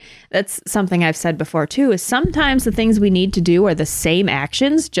behind. And that's something I've said before, too, is sometimes the things we need to do are the same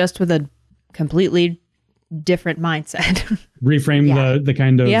actions, just with a completely different mindset. Reframe the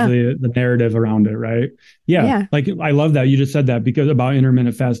kind of the narrative around it, right? Yeah. Like, I love that you just said that because about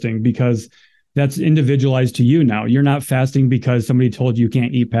intermittent fasting, because that's individualized to you now. You're not fasting because somebody told you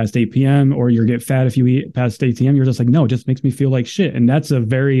can't eat past 8 p.m. or you get fat if you eat past 8 p.m. You're just like, no, it just makes me feel like shit. And that's a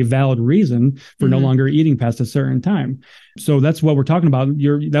very valid reason for no longer eating past a certain time. So that's what we're talking about.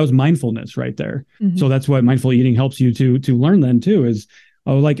 That was mindfulness right there. So that's what mindful eating helps you to learn then too, is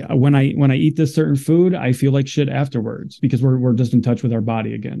like when I eat this certain food, I feel like shit afterwards because we're just in touch with our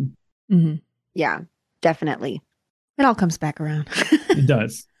body again. Yeah, definitely. It all comes back around. It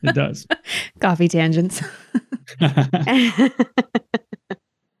does. It does. Coffee tangents.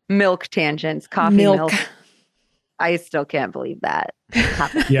 Milk tangents. Coffee milk. I still can't believe that.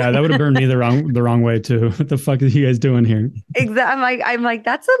 Yeah, that would have burned me the wrong way too. What the fuck are you guys doing here? Exactly. I'm like,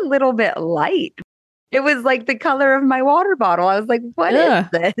 that's a little bit light. It was like the color of my water bottle. I was like, what is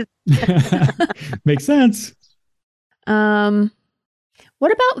this? Makes sense.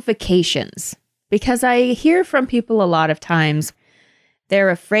 What about vacations? Because I hear from people a lot of times,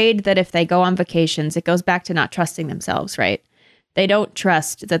 they're afraid that if they go on vacations, it goes back to not trusting themselves, right? They don't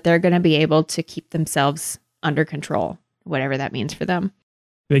trust that they're going to be able to keep themselves under control, whatever that means for them.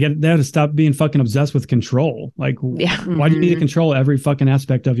 They have to stop being fucking obsessed with control. Like, Yeah. why do you need to control every fucking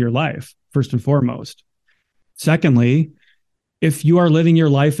aspect of your life, first and foremost? Secondly, if you are living your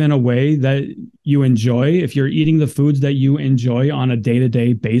life in a way that you enjoy, if you're eating the foods that you enjoy on a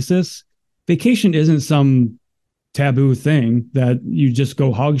day-to-day basis, vacation isn't some taboo thing that you just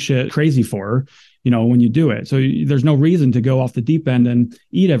go hog shit crazy for, when you do it. So there's no reason to go off the deep end and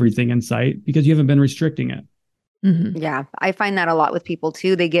eat everything in sight because you haven't been restricting it. Mm-hmm. Yeah, I find that a lot with people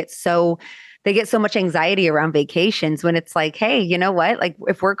too. They get so much anxiety around vacations when it's like, hey, you know what? Like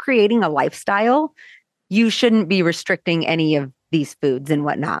if we're creating a lifestyle, you shouldn't be restricting any of these foods and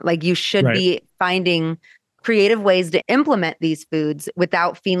whatnot. Like you should be finding creative ways to implement these foods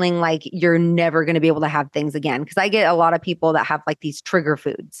without feeling like you're never going to be able to have things again. Because I get a lot of people that have like these trigger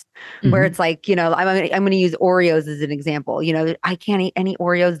foods where it's like, I'm going to use Oreos as an example. I can't eat any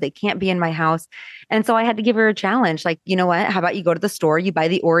Oreos. They can't be in my house. And so I had to give her a challenge. Like, you know what? How about you go to the store, you buy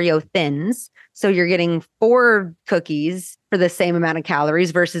the Oreo thins. So you're getting 4 cookies for the same amount of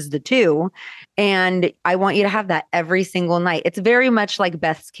calories versus the 2. And I want you to have that every single night. It's very much like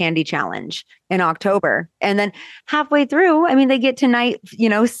Beth's Candy Challenge in October. And then halfway through, they get to night,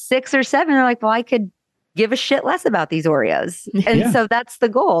 6 or 7. They're like, well, I could give a shit less about these Oreos. And so that's the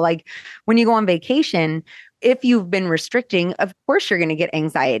goal. Like when you go on vacation, if you've been restricting, of course you're going to get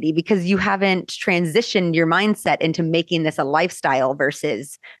anxiety because you haven't transitioned your mindset into making this a lifestyle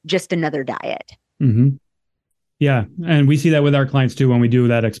versus just another diet. Mm-hmm. Yeah. And we see that with our clients too. When we do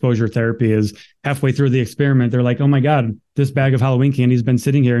that exposure therapy is halfway through the experiment, they're like, oh my God, this bag of Halloween candy has been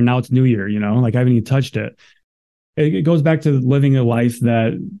sitting here and now it's New Year, like I haven't even touched it. It goes back to living a life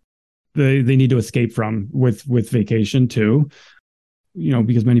that they need to escape from with vacation too.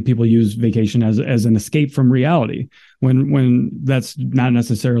 Because many people use vacation as an escape from reality when that's not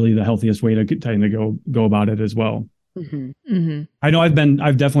necessarily the healthiest way to go about it as well. Mm-hmm. Mm-hmm. I know I've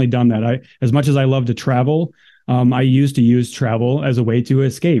definitely done that. As much as I love to travel, I used to use travel as a way to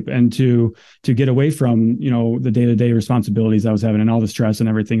escape and to get away from, the day-to-day responsibilities I was having and all the stress and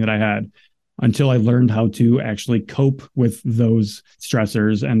everything that I had, until I learned how to actually cope with those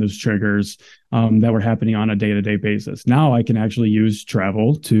stressors and those triggers that were happening on a day-to-day basis. Now I can actually use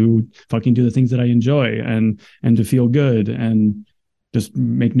travel to fucking do the things that I enjoy and to feel good and just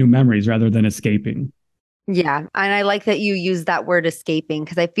make new memories rather than escaping. Yeah. And I like that you use that word escaping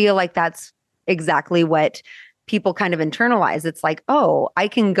because I feel like that's exactly what people kind of internalize. It's like, oh, I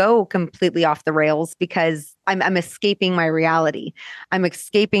can go completely off the rails because I'm escaping my reality. I'm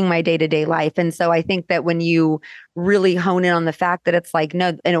escaping my day-to-day life. And so I think that when you really hone in on the fact that it's like,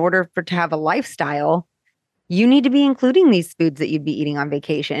 no, in order to have a lifestyle, you need to be including these foods that you'd be eating on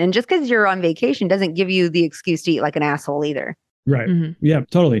vacation. And just because you're on vacation doesn't give you the excuse to eat like an asshole either. Right. Mm-hmm. Yeah,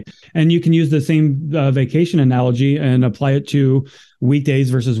 totally. And you can use the same vacation analogy and apply it to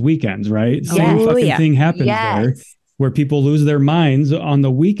weekdays versus weekends, right? Yes. Same fucking thing happens there, where people lose their minds on the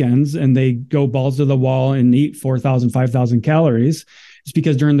weekends and they go balls to the wall and eat 4,000, 5,000 calories. It's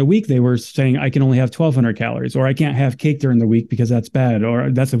because during the week they were saying, I can only have 1,200 calories, or I can't have cake during the week because that's bad, or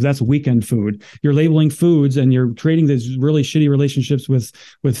that's weekend food. You're labeling foods and you're creating these really shitty relationships with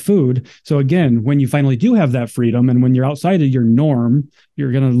food. So again, when you finally do have that freedom and when you're outside of your norm,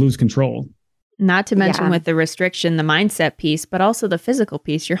 you're going to lose control. Not to mention with the restriction, the mindset piece, but also the physical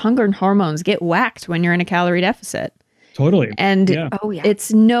piece. Your hunger and hormones get whacked when you're in a calorie deficit. Totally. And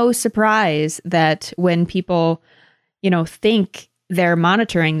it's no surprise that when people, think they're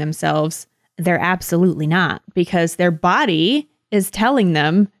monitoring themselves, they're absolutely not, because their body is telling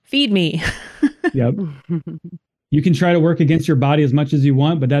them, feed me. Yep. You can try to work against your body as much as you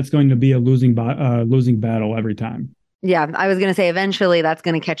want, but that's going to be a losing battle every time. Yeah, I was going to say eventually that's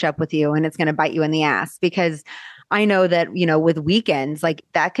going to catch up with you and it's going to bite you in the ass, because I know that, with weekends, like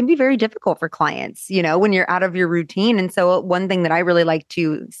that can be very difficult for clients, when you're out of your routine. And so one thing that I really like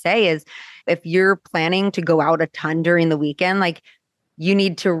to say is if you're planning to go out a ton during the weekend, like you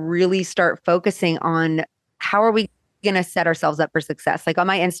need to really start focusing on how are we going to set ourselves up for success. Like on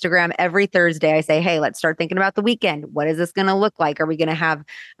my Instagram, every Thursday, I say, hey, let's start thinking about the weekend. What is this going to look like? Are we going to have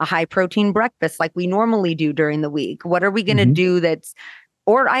a high protein breakfast like we normally do during the week? What are we going to do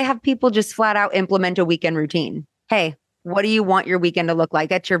or I have people just flat out implement a weekend routine. Hey, what do you want your weekend to look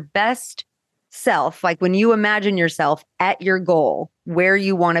like? At your best self, like when you imagine yourself at your goal, where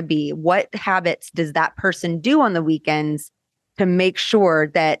you want to be, what habits does that person do on the weekends to make sure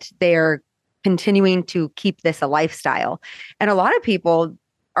that they're continuing to keep this a lifestyle. And a lot of people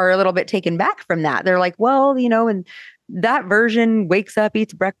are a little bit taken back from that. They're like, well, and that version wakes up,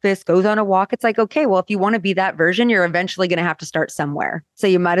 eats breakfast, goes on a walk. It's like, okay, well, if you want to be that version, you're eventually going to have to start somewhere. So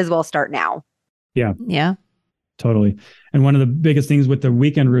you might as well start now. Yeah. Yeah. Totally. And one of the biggest things with the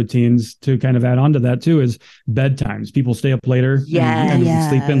weekend routines, to kind of add on to that too, is bedtimes. People stay up later and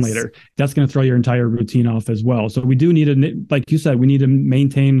sleep in later. That's going to throw your entire routine off as well. So we do need like you said, we need to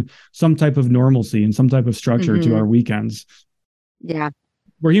maintain some type of normalcy and some type of structure to our weekends. Yeah.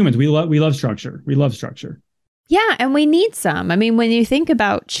 We're humans. We love structure. We love structure. Yeah. And we need some. I mean, when you think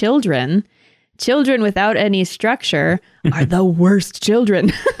about children without any structure are the worst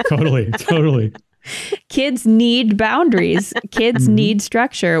children. Totally. Kids need boundaries. Kids need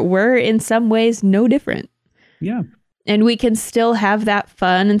structure. We're in some ways no different. Yeah. And we can still have that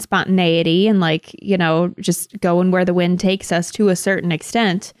fun and spontaneity and just going where the wind takes us to a certain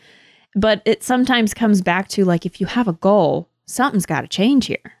extent. But it sometimes comes back to like, if you have a goal, something's got to change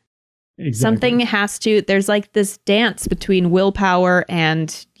here. Exactly. Something has to, there's like this dance between willpower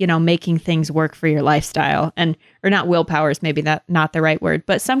and, making things work for your lifestyle. Or not willpower is maybe not the right word,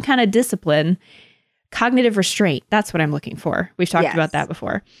 but some kind of discipline. Cognitive restraint. That's what I'm looking for. We've talked about that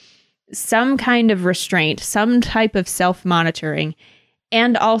before. Some kind of restraint, some type of self-monitoring,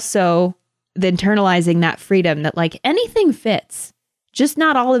 and also the internalizing that freedom that like anything fits, just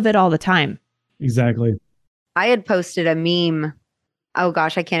not all of it all the time. Exactly. I had posted a meme. Oh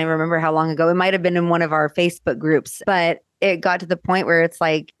gosh, I can't even remember how long ago. It might have been in one of our Facebook groups, but it got to the point where it's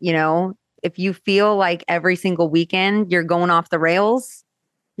like, if you feel like every single weekend you're going off the rails,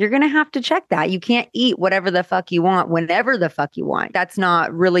 you're going to have to check that. You can't eat whatever the fuck you want, whenever the fuck you want. That's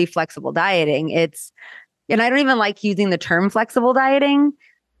not really flexible dieting. And I don't even like using the term flexible dieting,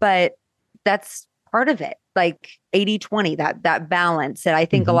 but that's part of it. Like 80-20, that balance. And I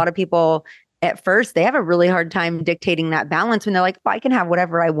think a lot of people at first, they have a really hard time dictating that balance when they're like, I can have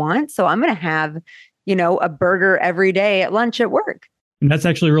whatever I want. So I'm going to have, a burger every day at lunch at work. And that's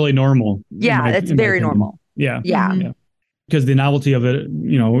actually really normal. Yeah, it's very normal. Yeah. Yeah. Because the novelty of it,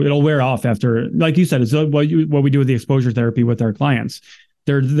 it'll wear off after, like you said, it's what we do with the exposure therapy with our clients.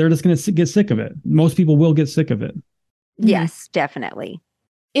 They're just going to get sick of it. Most people will get sick of it. Yes, definitely.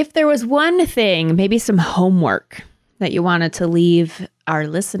 If there was one thing, maybe some homework that you wanted to leave our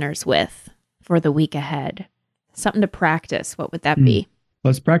listeners with for the week ahead, something to practice, what would that be?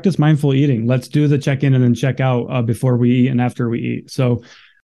 Let's practice mindful eating. Let's do the check-in and then check out before we eat and after we eat. So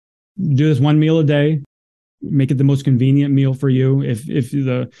do this one meal a day. Make it the most convenient meal for you. If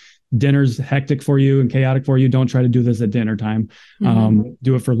the dinner's hectic for you and chaotic for you, don't try to do this at dinner time.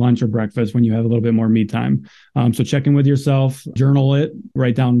 Do it for lunch or breakfast when you have a little bit more me time. So check in with yourself, journal it,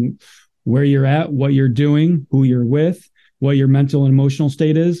 write down where you're at, what you're doing, who you're with, what your mental and emotional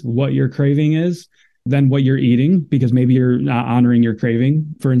state is, what your craving is, then what you're eating, because maybe you're not honoring your craving,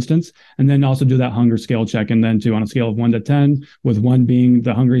 for instance, and then also do that hunger scale check. And then too, on a scale of 1 to 10, with 1 being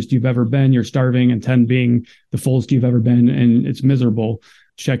the hungriest you've ever been, you're starving, and 10 being the fullest you've ever been, and it's miserable.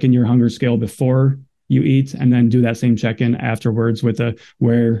 Check in your hunger scale before you eat, and then do that same check-in afterwards with a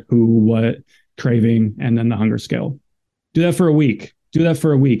where, who, what, craving, and then the hunger scale. Do that for a week.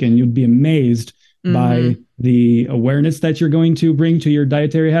 And you'd be amazed by the awareness that you're going to bring to your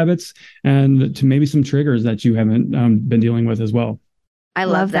dietary habits, and to maybe some triggers that you haven't been dealing with as well. I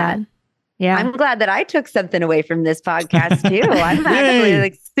love that. Yeah. I'm glad that I took something away from this podcast too. I'm actually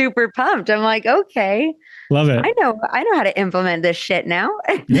like super pumped. I'm like, okay. Love it. I know how to implement this shit now.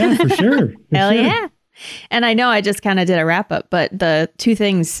 Yeah, for sure. Hell yeah. And I know I just kind of did a wrap up, but the two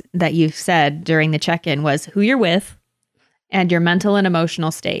things that you said during the check-in was who you're with and your mental and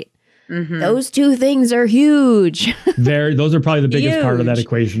emotional state. Those two things are huge. Those are probably the biggest part of that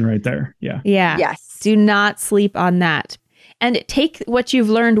equation right there. Yeah. Yeah. Yes. Do not sleep on that. And take what you've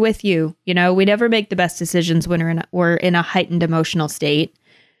learned with you. We never make the best decisions when we're in a heightened emotional state.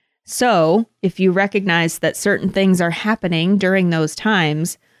 So if you recognize that certain things are happening during those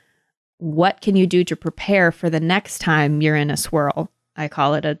times, what can you do to prepare for the next time you're in a swirl? I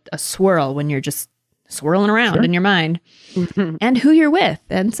call it a swirl, when you're just swirling around in your mind, and who you're with.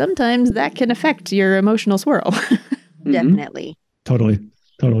 And sometimes that can affect your emotional swirl. Definitely. Totally.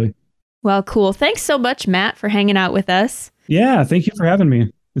 Well, cool. Thanks so much, Matt, for hanging out with us. Yeah. Thank you for having me.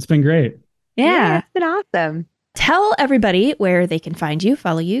 It's been great. Yeah. It's been awesome. Tell everybody where they can find you,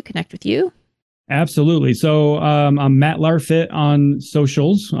 follow you, connect with you. Absolutely. So I'm Matt Laar Fit on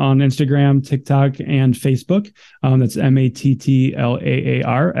socials, on Instagram, TikTok, and Facebook. That's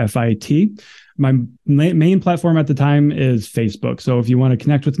MattLaarFit. My main platform at the time is Facebook. So if you want to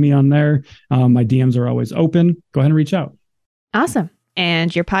connect with me on there, my DMs are always open. Go ahead and reach out. Awesome.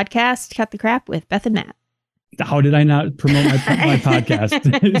 and your podcast, Cut the Crap with Beth and Matt. How did I not promote my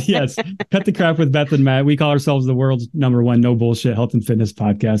podcast? Yes. Cut the Crap with Beth and Matt. We call ourselves the world's #1 no bullshit health and fitness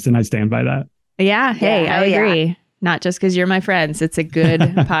podcast. And I stand by that. Yeah. Hey, I agree. Yeah. Not just because you're my friends. It's a good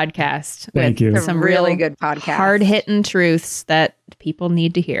podcast. Thank you. Some really good podcast. Hard-hitting truths that people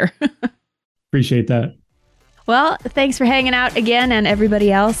need to hear. Appreciate that. Well, thanks for hanging out again. And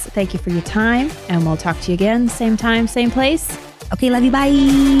everybody else, thank you for your time. And we'll talk to you again. Same time, same place. Okay, love you.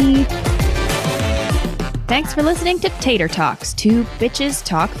 Bye. Thanks for listening to Tater Talks, 2 Bitches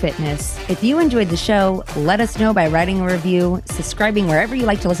Talk Fitness. If you enjoyed the show, let us know by writing a review, subscribing wherever you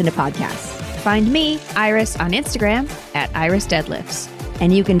like to listen to podcasts. Find me, Iris, on Instagram at Iris Deadlifts.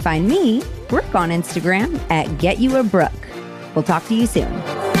 And you can find me, Brooke, on Instagram at Get You a Brooke. We'll talk to you soon.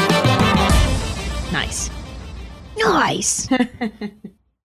 Nice. Nice.